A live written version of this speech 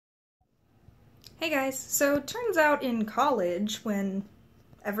Hey guys, so it turns out in college, when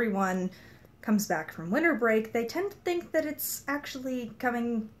everyone comes back from winter break, they tend to think that it's actually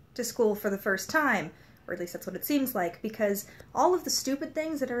coming to school for the first time, or at least that's what it seems like, because all of the stupid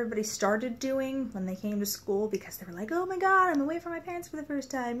things that everybody started doing when they came to school because they were like, oh my god, I'm away from my parents for the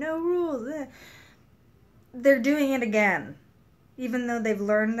first time, no rules, they're doing it again. Even though they've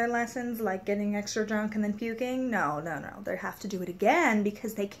learned their lessons, like getting extra drunk and then puking, no, they have to do it again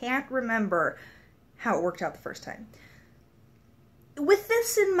because they can't remember how it worked out the first time. With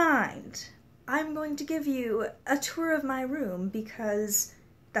this in mind, I'm going to give you a tour of my room because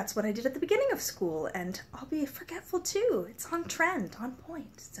that's what I did at the beginning of school, and I'll be forgetful too. It's on trend, on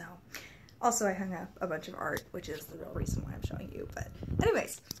point. So, also I hung up a bunch of art, which is the real reason why I'm showing you, but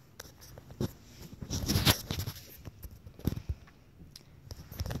anyways.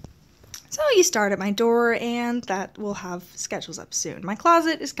 So you start at my door, and that will have schedules up soon. My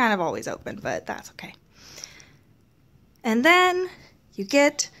closet is kind of always open, but that's okay. And then you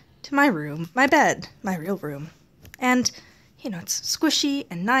get to my room, my bed, my real room. And, you know, it's squishy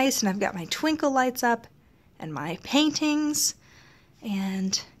and nice, and I've got my twinkle lights up and my paintings.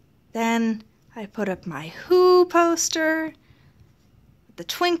 And then I put up my Who poster, the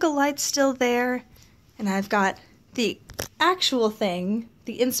twinkle lights still there, and I've got the actual thing,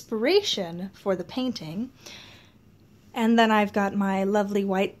 the inspiration for the painting. And then I've got my lovely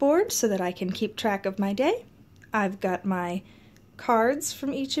whiteboard so that I can keep track of my day. I've got my cards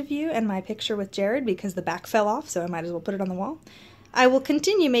from each of you and my picture with Jared because the back fell off, so I might as well put it on the wall. I will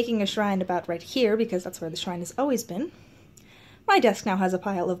continue making a shrine about right here because that's where the shrine has always been. My desk now has a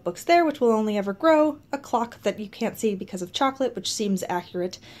pile of books there, which will only ever grow, a clock that you can't see because of chocolate, which seems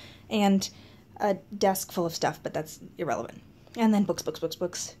accurate, and a desk full of stuff, but that's irrelevant. And then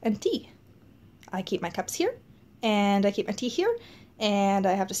books, and tea. I keep my cups here, and I keep my tea here, and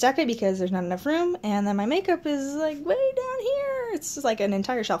I have to stack it because there's not enough room, and then my makeup is like way down here. It's just like an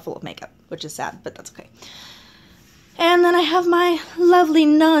entire shelf full of makeup, which is sad, but that's okay. And then I have my lovely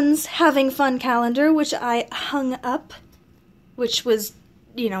nuns having fun calendar, which I hung up, which was,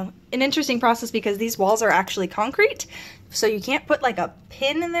 you know, an interesting process because these walls are actually concrete, so you can't put like a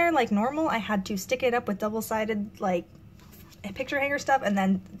pin in there like normal. I had to stick it up with double-sided like picture hanger stuff and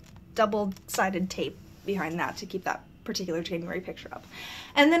then double-sided tape behind that to keep that particular January picture up.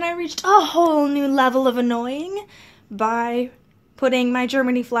 And then I reached a whole new level of annoying by putting my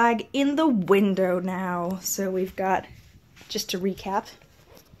Germany flag in the window now. So we've got, just to recap,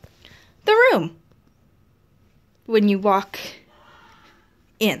 the room when you walk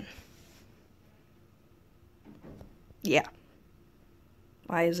in. Yeah.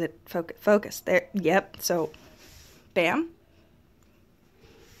 Why is it focus? There. Yep. So, bam.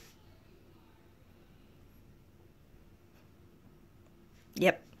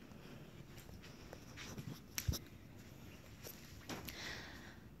 Yep.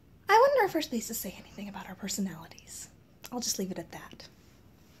 I wonder if we're supposed to say anything about our personalities. I'll just leave it at that.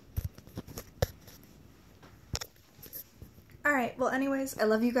 Alright, well anyways, I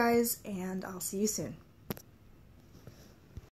love you guys, and I'll see you soon.